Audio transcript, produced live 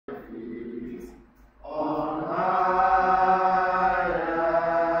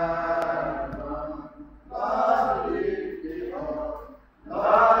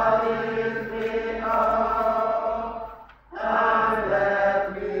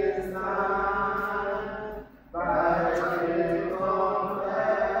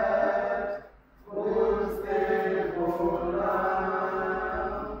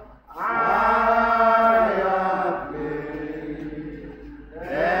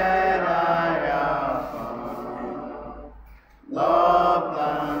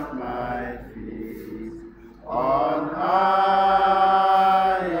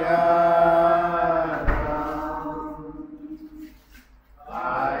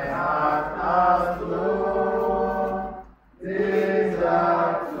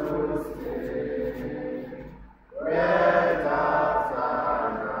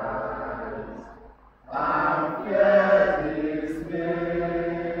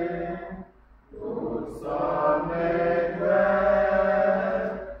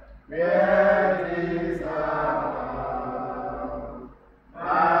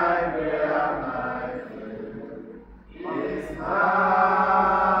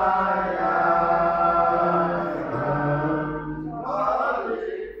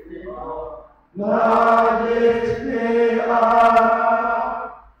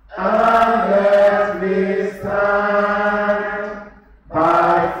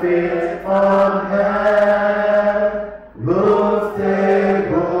feet on hell, whose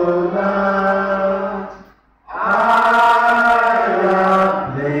stable ground I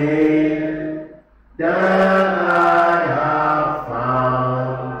have laid, then I have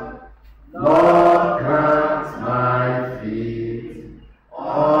found. Lord, grant my feet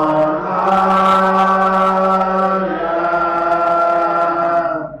on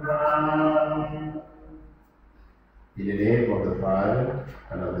higher ground. In the name of the Father,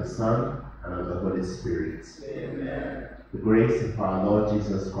 and of the Son, and of the Holy Spirit. Amen. The grace of our Lord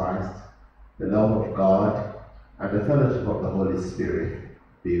Jesus Christ, the love of God, and the fellowship of the Holy Spirit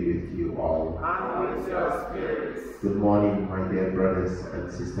be with you all. And with your spirits. Good morning, my dear brothers and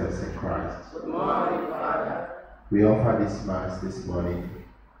sisters in Christ. Good morning, Father. We offer this Mass this morning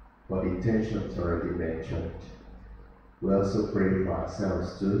for the intentions already mentioned. We also pray for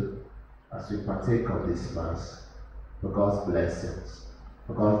ourselves too, as we partake of this Mass, for God's blessings,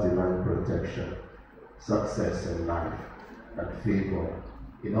 for God's divine protection, success in life, and favor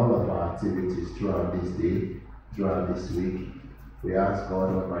in all of our activities throughout this day, throughout this week. We ask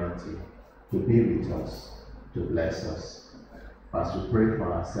God Almighty to be with us, to bless us. As we pray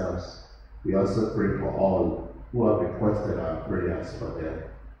for ourselves, we also pray for all who have requested our prayers for them.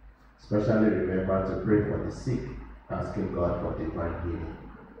 Especially remember to pray for the sick, asking God for divine healing,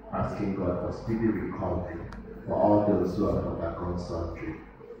 asking God for speedy recovery for all those who have undergone surgery.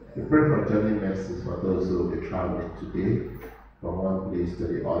 We pray for journey mercies for those who will be traveling today from one place to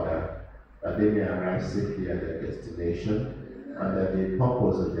the other, that they may arrive safely at their destination and that the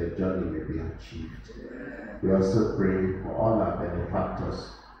purpose of their journey may be achieved. We also pray for all our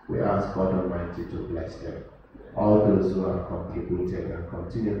benefactors. We ask God Almighty to bless them. All those who have contributed and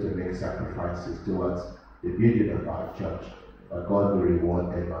continue to make sacrifices towards the building of our church, that God will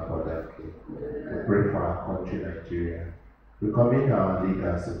reward them abundantly. We pray for our country, Nigeria. We commit our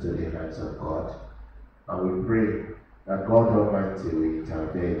leaders into the hands of God, and we pray that God Almighty will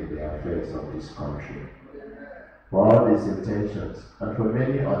intervene in the affairs of this country. For all these intentions, and for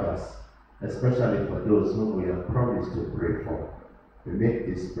many others, especially for those whom we have promised to pray for, we make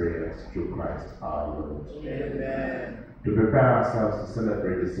these prayers through Christ our Lord. Amen. To prepare ourselves to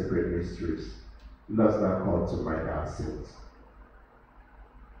celebrate the sacred mysteries, let us now call to mind our sins.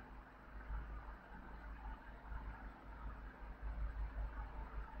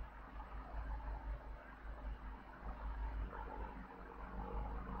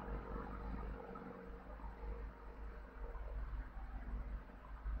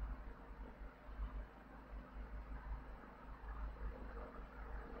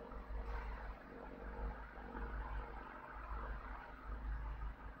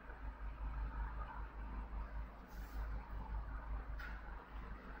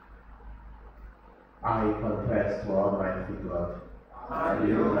 I confess to Almighty God And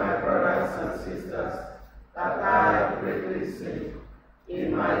you, my brothers and sisters, that I have greatly sinned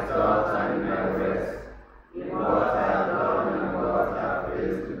in my thoughts and in my words, in what I have done and what I have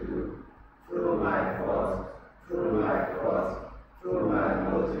failed to do, through my fault, through my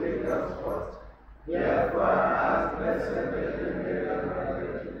most grievous fault. Therefore I ask Blessed Virgin Mary,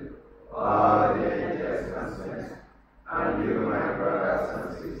 Mother, all the angels and saints, and you, my brothers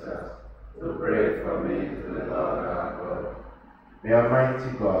and sisters, to pray for me to the Lord our God. May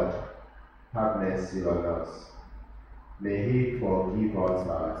Almighty God have mercy on us. May He forgive us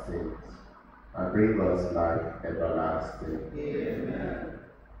our sins and bring us life everlasting. Amen.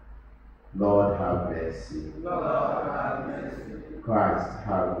 Lord, have mercy. Lord, have mercy. Christ,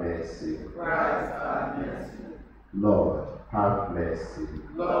 have mercy. Christ, have mercy. Lord, have mercy.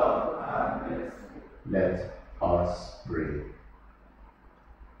 Lord, have mercy. Let us pray.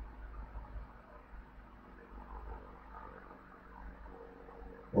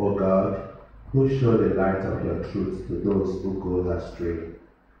 O God, who show the light of your truth to those who go astray,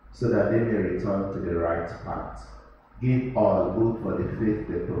 so that they may return to the right path, give all who for the faith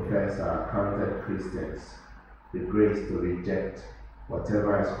they profess are accounted Christians the grace to reject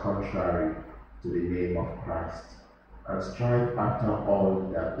whatever is contrary to the name of Christ, and strive after all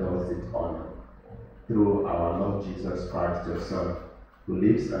that does it honor. Through our Lord Jesus Christ, your Son, who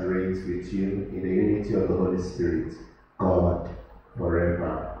lives and reigns with you in the unity of the Holy Spirit, God,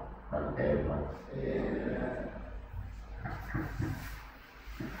 forever and ever. Amen.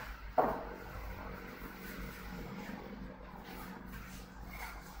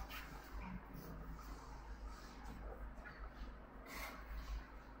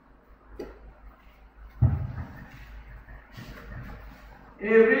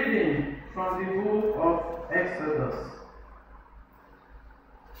 A reading from the book of Exodus.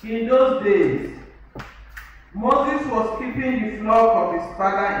 In those days, Moses was keeping the flock of his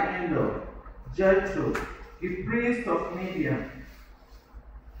father-in-law, Jethro, the priest of Midian.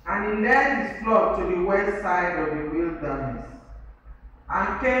 And he led his flock to the west side of the wilderness,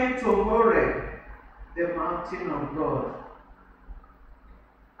 and came to Horeb, the mountain of God.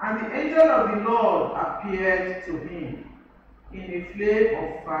 And the angel of the Lord appeared to him in a flame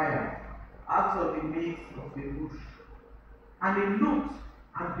of fire out of the midst of a bush. And he looked,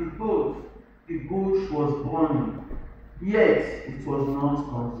 and behold, the bush was burning, yet it was not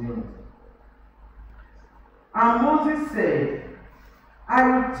consumed. And Moses said, I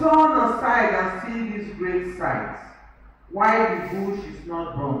will turn aside and see this great sight, why the bush is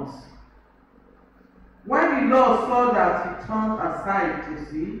not burnt. When the Lord saw that he turned aside to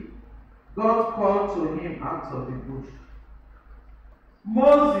see, God called to him out of the bush,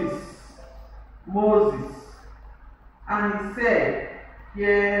 Moses, Moses. And he said,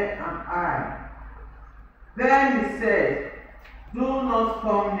 Here am I. Then he said, Do not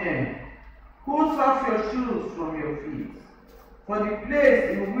come near. Put off your shoes from your feet, for the place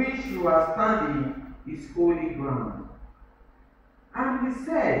in which you are standing is holy ground. And he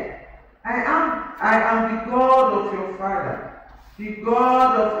said, I am the God of your father, the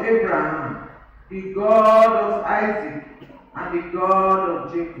God of Abraham, the God of Isaac, and the God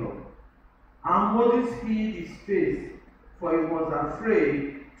of Jacob. And Moses hid his face, for he was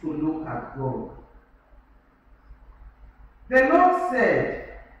afraid to look at God. The Lord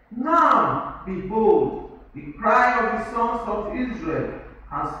said, Now, behold, the cry of the sons of Israel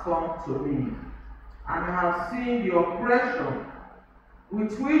has come to me, and I have seen the oppression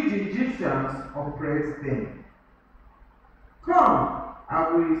with which the Egyptians oppress them. Come,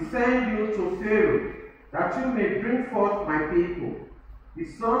 I will send you to Pharaoh, that you may bring forth my people, the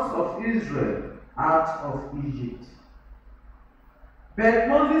sons of Israel, out of Egypt. But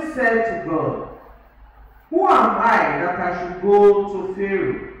Moses said to God, Who am I that I should go to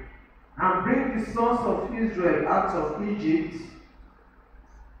Pharaoh and bring the sons of Israel out of Egypt?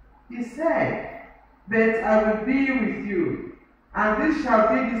 He said, But I will be with you, and this shall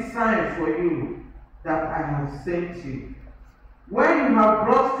be the sign for you that I have sent you. When you have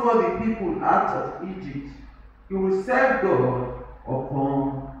brought forth the people out of Egypt, you will serve God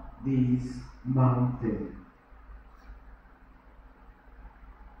upon this mountain.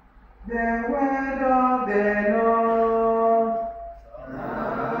 The word of the Lord.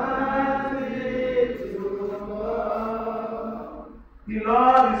 The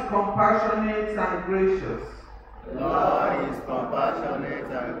Lord is compassionate and gracious. The Lord is compassionate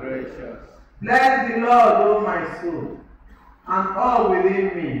and gracious. Bless the Lord, O my soul, and all within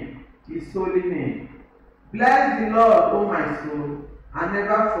me, his holy name. Bless the Lord, O my soul, and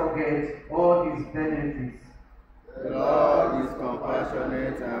never forget all his benefits. The Lord is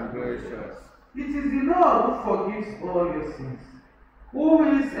compassionate and gracious. It is the Lord who forgives all your sins, who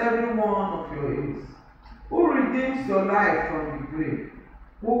heals every one of your ills, who redeems your life from the grave,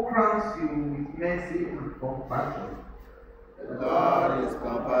 who crowns you with mercy and compassion. The Lord is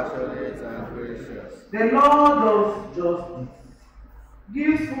compassionate and gracious. The Lord does justice,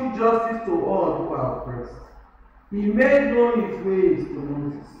 gives full justice to all who are oppressed. He made known his ways to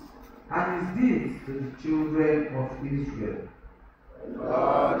Moses, and his deeds to the children of Israel. The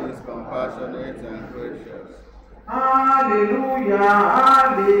Lord is compassionate and gracious. Hallelujah,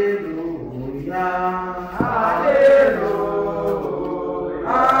 hallelujah, Hallelujah.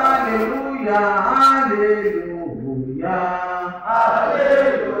 hallelujah, hallelujah,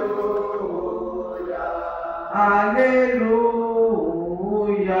 Hallelujah. hallelujah.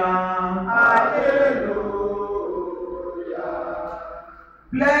 Hallelujah.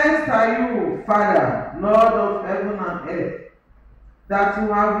 Blessed are you, Father, Lord of heaven and earth, that you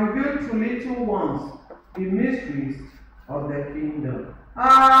have revealed to little ones the mysteries of the kingdom.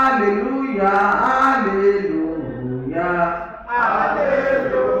 Hallelujah, hallelujah,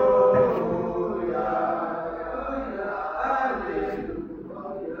 Hallelujah.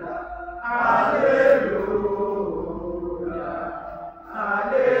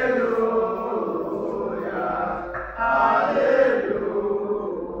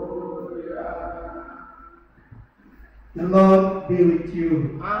 The Lord be with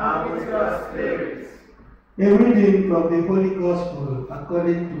you. And with your spirit. A reading from the Holy Gospel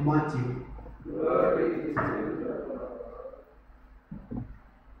according to Matthew. Glory is to God.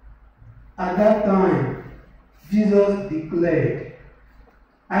 At that time, Jesus declared,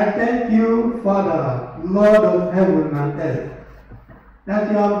 I thank you, Father, Lord of heaven and earth,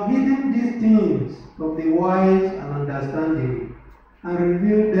 that you have hidden these things from the wise and understanding and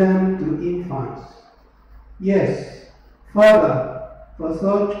revealed them to infants. Yes, Father, for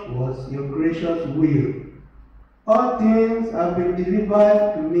such was your gracious will. All things have been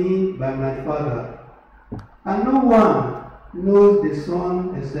delivered to me by my Father, and no one knows the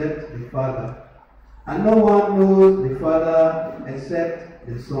Son except the Father, and no one knows the Father except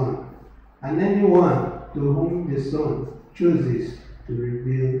the Son, and anyone to whom the Son chooses to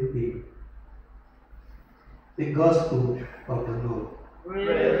reveal him. The Gospel of the Lord.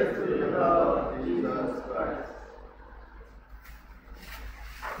 Praise to the Lord Jesus Christ.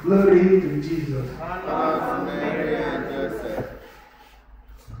 Glory to Jesus. Honor to Mary and Joseph.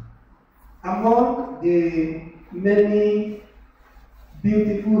 Among the many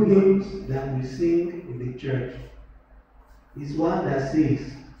beautiful hymns that we sing in the church is one that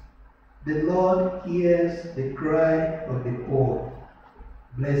says, "The Lord hears the cry of the poor.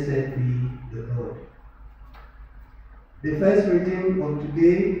 Blessed be the Lord." The first reading of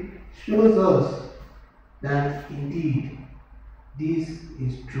today shows us that indeed this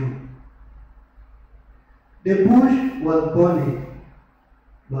is true. The bush was burning,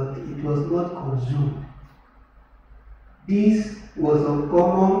 but it was not consumed. This was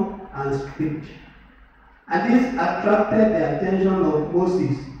uncommon and strange, and this attracted the attention of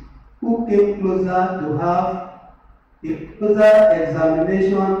Moses, who came closer to have a closer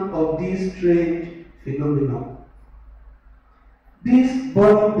examination of this strange phenomenon. This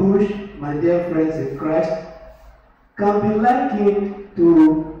burning bush, my dear friends in Christ, can be likened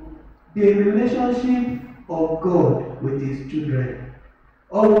to the relationship of God with his children.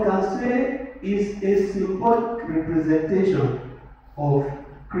 Or we can say is a symbolic representation of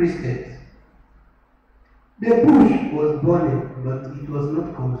Christians. The bush was burning, but it was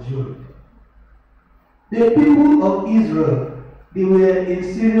not consumed. The people of Israel, they were in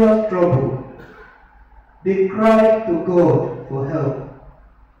serious trouble. They cried to God for help.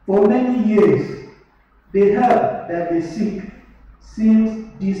 For many years, the help that they seek seems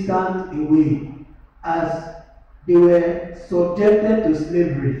distant away, as they were subjected to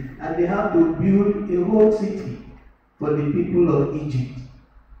slavery and they had to build a whole city for the people of Egypt.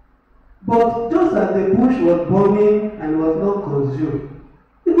 But just as the bush was burning and was not consumed,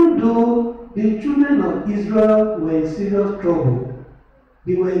 even though the children of Israel were in serious trouble,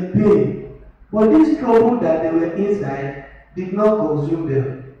 they were in pain, but this trouble that they were inside did not consume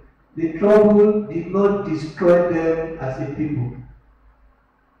them. The trouble did not destroy them as a people.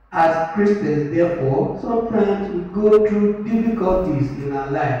 As Christians, therefore, sometimes we go through difficulties in our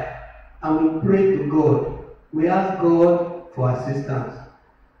life and we pray to God. We ask God for assistance.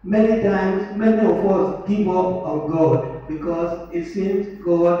 Many times, many of us give up on God because it seems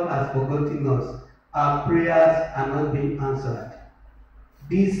God has forgotten us. Our prayers are not being answered.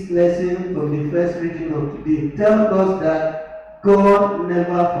 This lesson from the first reading of today tells us that God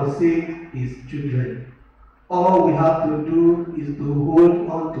never forsakes his children. All we have to do is to hold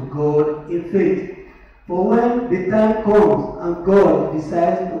on to God in faith. For when the time comes and God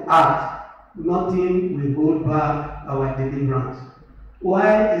decides to act, nothing will hold back our deliverance.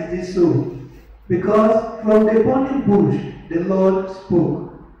 Why is this so? Because from the burning bush, the Lord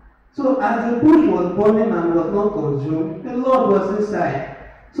spoke. So as the bush was burning and was not consumed, the Lord was inside.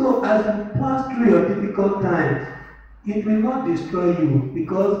 So as you pass through your difficult times, it will not destroy you,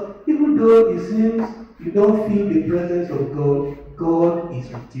 because even though it seems you don't feel the presence of God, God is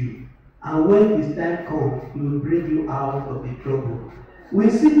with you. And when his time comes, he will bring you out of the trouble. We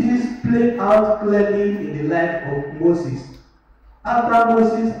see this played out clearly in the life of Moses. After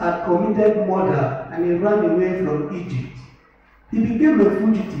Moses had committed murder and he ran away from Egypt, he became a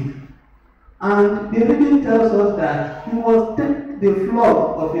fugitive. And the reading tells us that he was the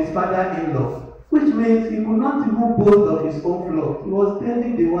flock of his father-in-law, which means he could not even boast of his own flock. He was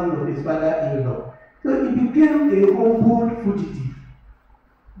tending the one of his father-in-law. So he became a humble fugitive.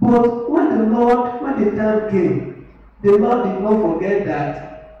 But when the time came, the Lord did not forget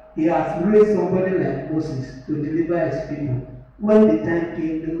that he has raised somebody like Moses to deliver his people. When the time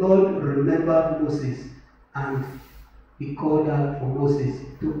came, the Lord remembered Moses and he called out for Moses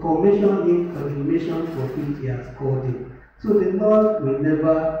to commission him for the mission for which he has called him. So the Lord will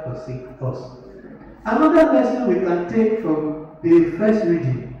never forsake us. Another lesson we can take from the first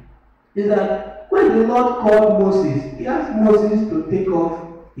reading is that when the Lord called Moses, he asked Moses to take off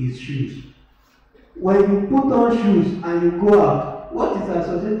his shoes. When you put on shoes and you go out, what is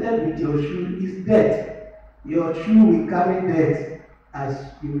associated with your shoe is death. Your shoe will carry death as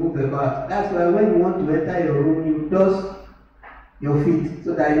you move about. That's why when you want to enter your room, you dust your feet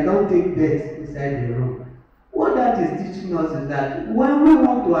so that you don't take death inside the room. What that is teaching us is that when we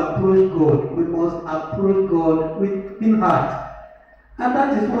want to approach God, we must approach God with clean heart. And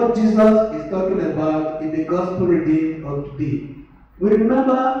that is what Jesus is talking about in the gospel reading of today. We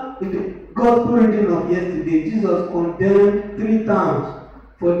remember in the gospel reading of yesterday, Jesus condemned 3 towns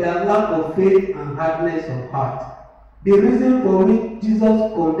for their lack of faith and hardness of heart. The reason for which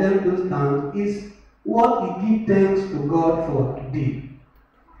Jesus condemned those towns is what he gives thanks to God for today.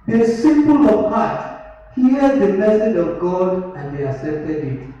 The simple of heart hear the message of God and they accepted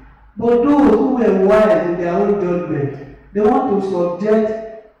it. But those who were wise in their own judgment, they want to subject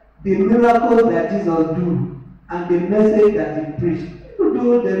the miracles that Jesus do and the message that he preached, even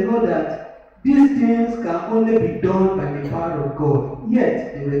though they know that these things can only be done by the power of God.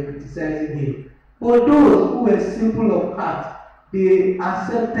 Yet they were criticizing him. But those who were simple of heart, they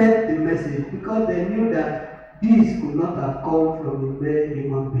accepted the message because they knew that this could not have come from a mere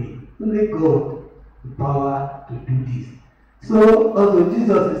human being. Only God, the power to do this. So also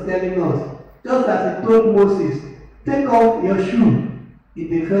Jesus is telling us, just as he told Moses, take off your shoe in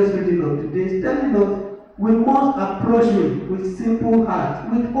the first reading of today, he's telling us we must approach him with simple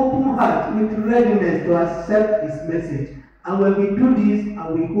heart, with open heart, with readiness to accept his message. And when we do this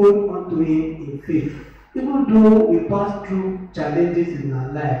and we hold on to him in faith, even though we pass through challenges in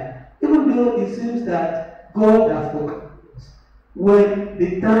our life, even though it seems that God has forgotten us, when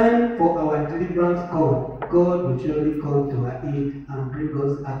the time for our deliverance comes, God will surely come to our aid and bring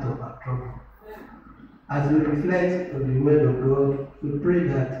us out of our trouble. As we reflect on the word of God, we pray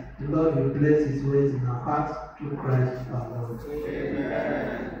that the Lord will bless his words in our hearts through Christ our Lord.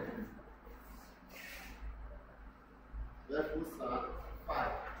 Amen. Psalm 5.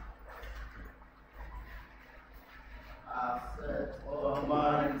 I said,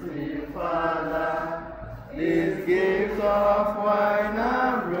 Almighty Father, these gifts of wine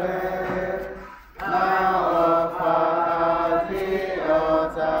and bread, now offer at the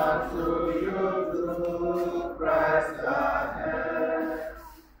altar to you through Christ our head.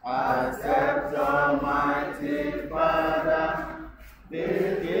 Accept, Almighty Father,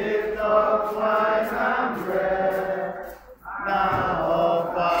 these gifts of wine and bread, now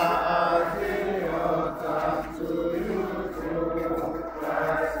offer at the altar to you through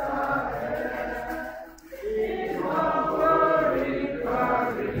Christ our head. In one glory,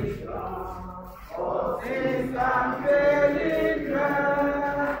 glory, all things can fail in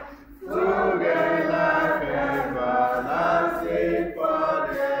dread, to gain life everlasting for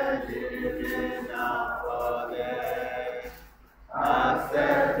the living and for death.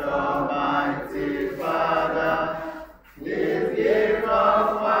 Accept, Almighty Father, this gift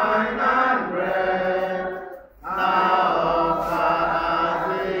of wine and bread, now offer at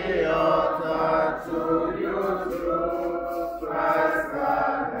the altar to you through Christ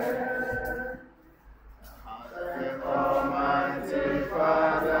our head. Accept, Almighty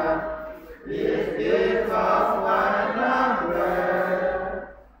Father, this gift of wine and bread,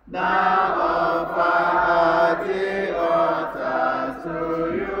 now offer at the altar to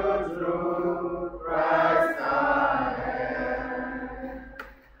you through Christ our head.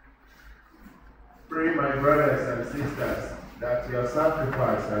 Pray, my brothers and sisters, that your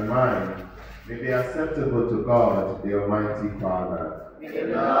sacrifice and mine may be acceptable to God, the Almighty Father. May the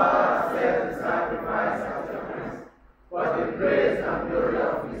Lord accept the sacrifice of your hands, for the praise and glory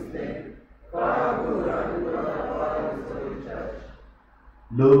of his name, for our good and the good of all his holy church.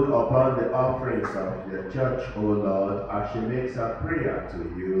 Look upon the offerings of the church, O Lord, as she makes her prayer to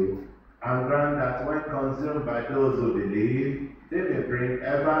you, and grant that when consumed by those who believe, they may bring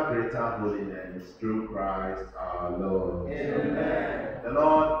ever greater holiness through Christ our Lord. Amen. The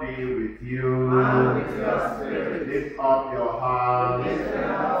Lord be with you. And with your spirit. Lift up your hearts. Lift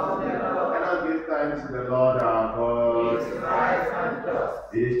them up to the Lord. Let us give thanks to the Lord our God. It is right and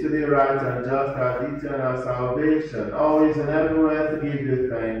just. It is truly right and just our eternal salvation, always and everywhere to give you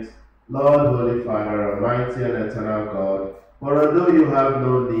thanks, Lord, Holy Father, Almighty and eternal God. For although you have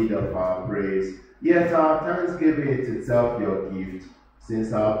no need of our praise, yet our thanksgiving is itself your gift,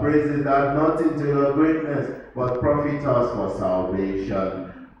 since our praises add nothing to your greatness, but profit us for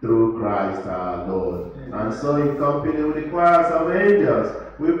salvation through Christ our Lord. And so in company with the choirs of angels,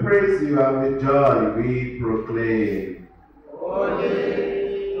 we praise you, and with joy we proclaim,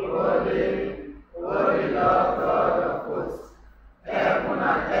 Holy, holy, holy Lord God of hosts, heaven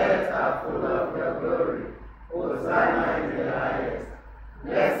and earth are full of your glory. Hosanna in the highest.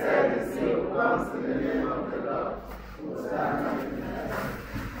 Blessed is he who comes in the name of the Lord. Hosanna in the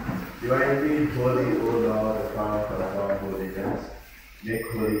highest. you are indeed holy, O Lord, the fount of all holiness.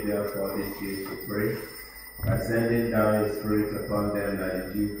 Make holy therefore this day to pray, by sending down your Spirit upon them like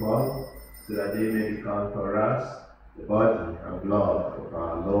the dew fall, so that they may become for us the body and blood of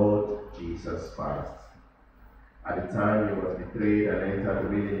our Lord Jesus Christ. At the time he was betrayed and entered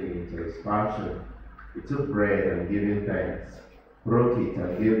willingly into his passion, he took bread and giving thanks, broke it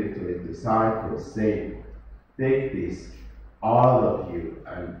and gave it to his disciples, saying, "Take this, all of you,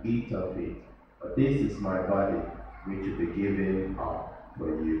 and eat of it, for this is my body, which will be given up for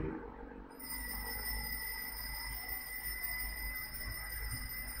you."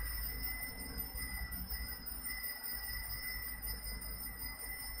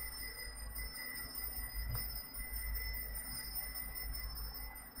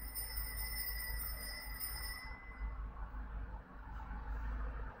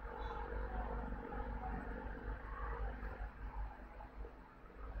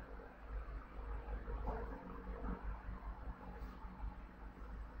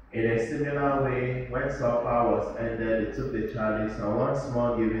 In a similar way, when supper was ended, he took the chalice, and once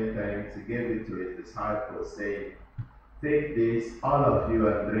more giving thanks, he gave it to his disciples, saying, "Take this, all of you,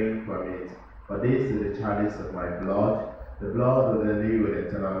 and drink from it, for this is the chalice of my blood, the blood of the new and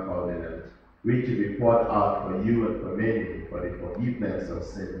eternal covenant, which will be poured out for you and for many for the forgiveness of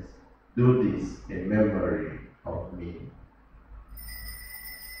sins. Do this in memory of me."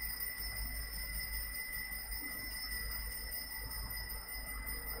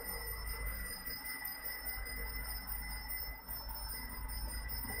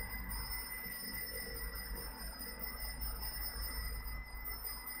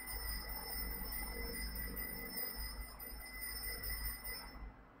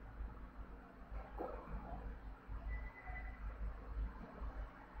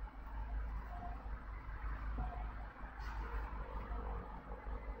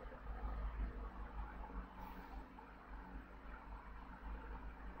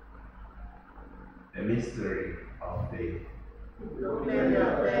 The mystery of faith. Proclaim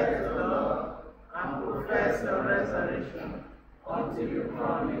your death, O Lord, and profess your resurrection until you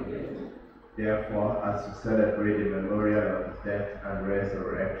come again. Therefore, as we celebrate the memorial of his death and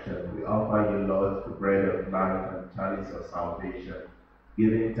resurrection, we offer you, Lord, the bread of life and chalice of salvation,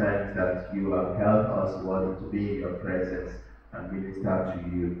 giving thanks that you have held us worthy to be in your presence and minister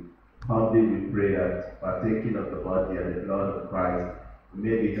to you. Humbly we pray that, partaking of the body and the blood of Christ, we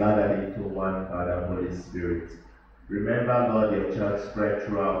may be gathered into one Father, Holy Spirit. Remember, Lord, your church spread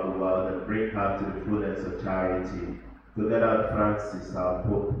throughout the world, and bring her to the fullness of charity. Together with Francis, our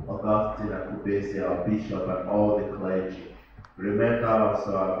Pope, Augustine and Kubesi, our Bishop, and all the clergy. Remember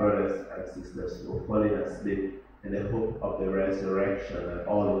also our brothers and sisters who have fallen asleep in the hope of the resurrection, and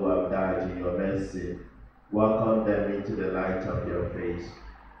all who have died in your mercy. Welcome them into the light of your face.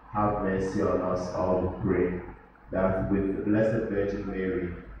 Have mercy on us all, we pray, that with the Blessed Virgin Mary,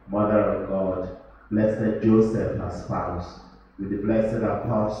 Mother of God, Blessed Joseph, her spouse, with the blessed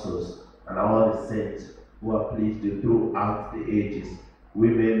apostles and all the saints who have pleased you throughout the ages, we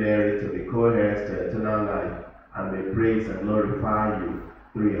may merit to be co-heirs to eternal life, and may praise and glorify you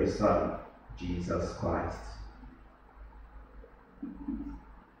through your Son, Jesus Christ.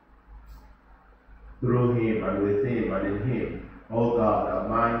 Through him, and with him, and in him, O God,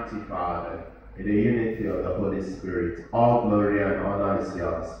 Almighty Father, in the unity of the Holy Spirit, all glory and honor is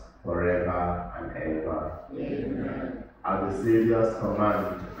yours, forever and ever. Amen. At the Saviour's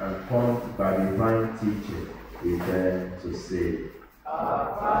command, and formed by divine teaching, we dare to say,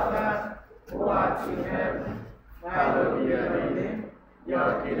 Our Father, who art in heaven, hallowed be your name.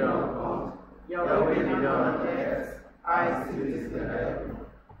 Your kingdom come, your will be done on earth as it is in heaven.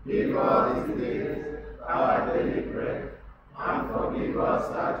 Give us this day our daily bread, and forgive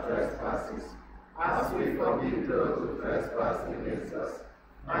us our trespasses, as we forgive those who trespass against us.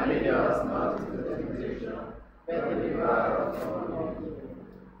 And lead us not into temptation, but deliver us from evil.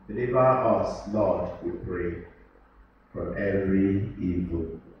 Deliver us, Lord, we pray, from every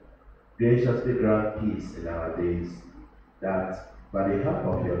evil. Graciously grant peace in our days, that, by the help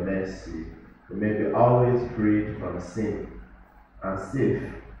of your mercy, we may be always freed from sin and safe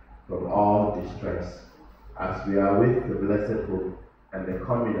from all distress, as we are with the blessed hope and the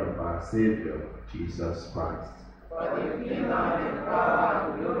coming of our Savior, Jesus Christ. For the kingdom and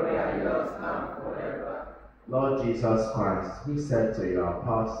power and glory are yours now forever. Lord Jesus Christ, who said to your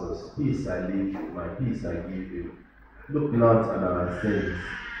apostles, "Peace I leave you, my peace I give you," look not on our sins,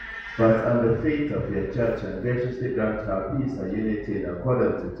 but on the faith of your church, and graciously grant her peace and unity in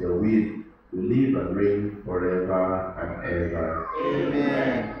accordance with your will, who live and reign forever and ever.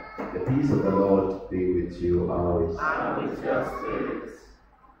 Amen. The peace of the Lord be with you always. And with your spirit.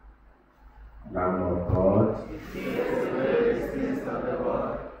 Lamb of God, Take away the sins of the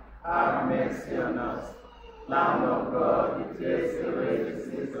world. Have mercy on us. Lamb of God, you take away the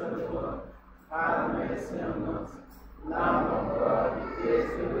sins of the world. Have mercy on us. Lamb of God, you take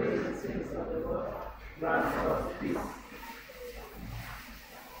away the sins of the world. Grant us peace.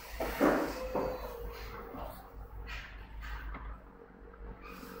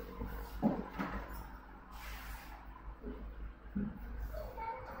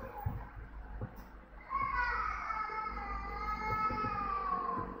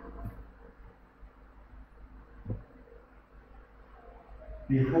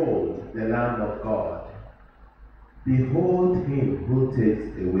 Behold the Lamb of God. Behold him who takes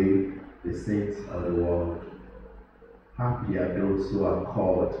away the sins of the world. Happy are those who are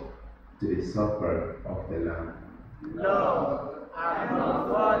called to the supper of the Lamb. Lord, I am not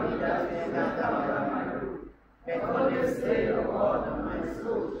worthy that you enter under my roof, but only say the word and my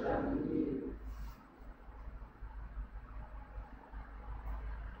soul shall be healed.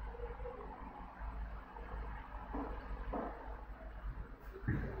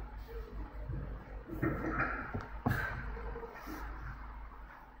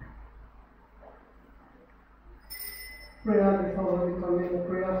 Prayer before we come in,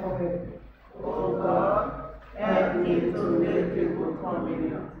 prayer for help. Oh God, help me to make people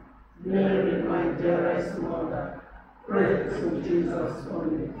communion. Mary, my dearest mother, pray to Jesus for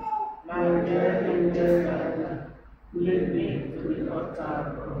me. My dear angel guide, lead me to the altar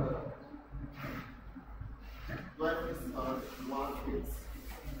of God. What is our one piece?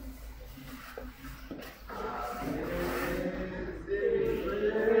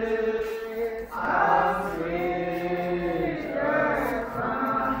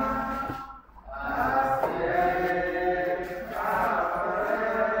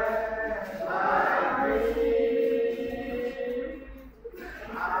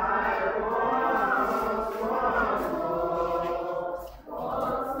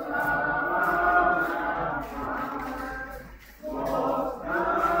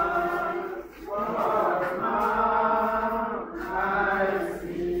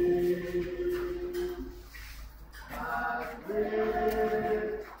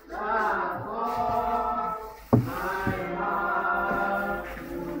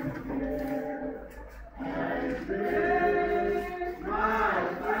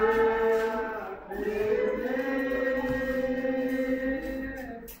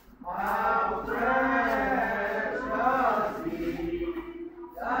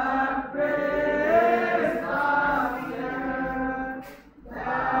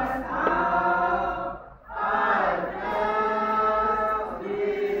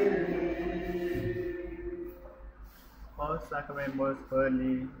 Sacrament most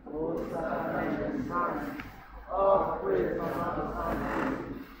holy, O sacrament divine, all praise and honor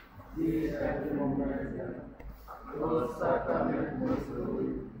thee every moment. O sacrament most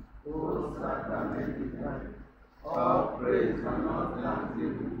holy, O sacrament divine, all praise and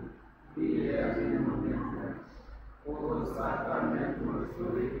honor thee every moment. O sacrament most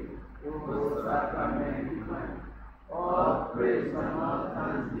holy, O sacrament divine, all praise and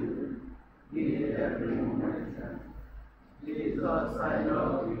honor thee every moment. Jesus, I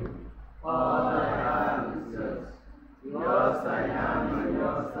love you. All I have is yours. Yours I am and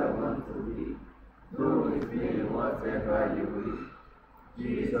yours I want to be. Do with me whatever you wish.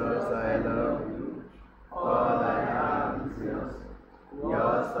 Jesus, I love you. All I have is yours.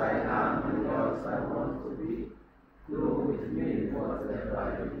 Yours I am and yours I want to be. Do with me whatever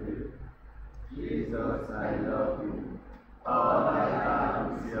you will. Jesus, I love you. All I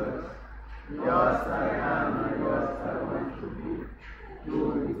have is yours. Yours I am and yours I want to be. Do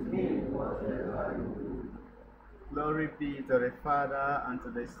with me whatever you will. Glory be to the Father, and to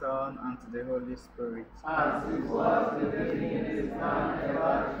the Son, and to the Holy Spirit. As it was in the beginning, is now, and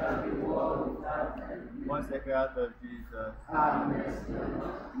ever shall be, world without end. Most Sacred Heart of Jesus, Have mercy on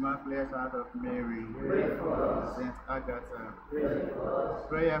us. Immaculate Heart of Mary, Pray for us. Saint Agatha, Pray for us.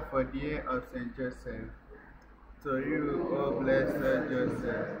 prayer for the year of Saint Joseph. To you, O blessed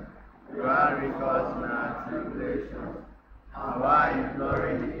Joseph, you are recourse in our tribulation, and while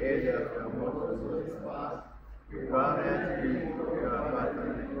imploring the aid of your most holy spouse, you promised me your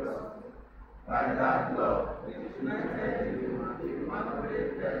patronage. By that love, which united you and the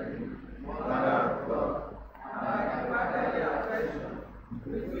Immaculate Virgin, Mother of God, and by the fatherly affection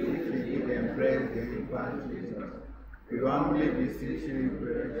with which you did embrace the infant Jesus, we humbly beseech you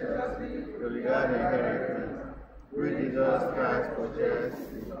graciously to regard the inheritance which Jesus Christ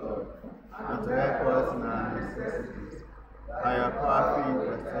purchased with God, and to help us in our necessities. By your powerful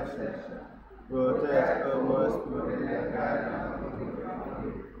intercession, protect, O most prudent and guide and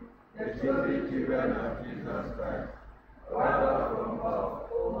forgiving, the truly children of Jesus Christ, ward off from all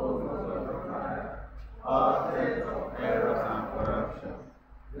of fire, all things of errors and corruption.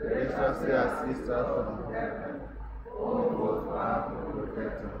 Graciously assist us from heaven, O most powerful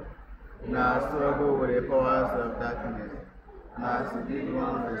protector, in our struggle with the powers of darkness, and as we did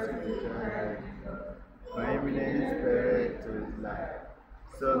one the spiritual life, from eminent spirit to his life.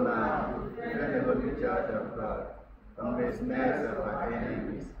 So now, defend the Holy Church of God from the snares of our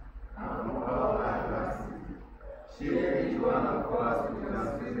enemies and from all adversity. Shield each one of us with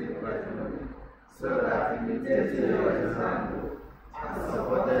unceasing patronage, so that imitating your example, and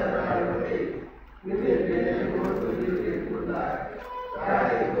supported by your aid, we may be able to live a good life, die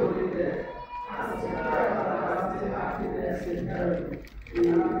a holy death, and secure everlasting happiness in heaven.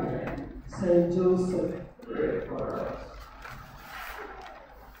 Amen. Saint Joseph, Pray for us.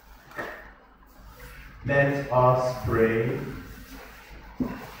 Let us pray.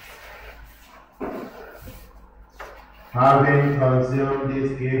 Having consumed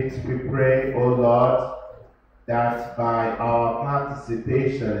these gifts, we pray, O Lord, that by our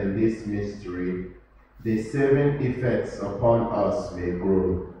participation in this mystery, the saving effects upon us may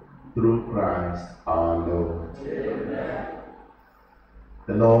grow through Christ our Lord. Amen.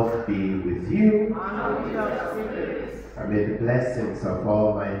 The Lord be with you, And with your spirit. and may the blessings of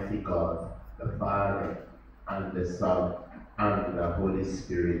Almighty God, the Father, and the Son, and the Holy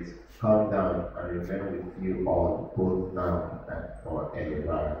Spirit come down and remain with you all, both now and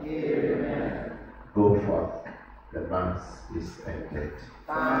forever. Amen. Go forth, the Mass is ended.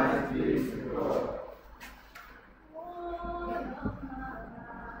 Thanks be to God.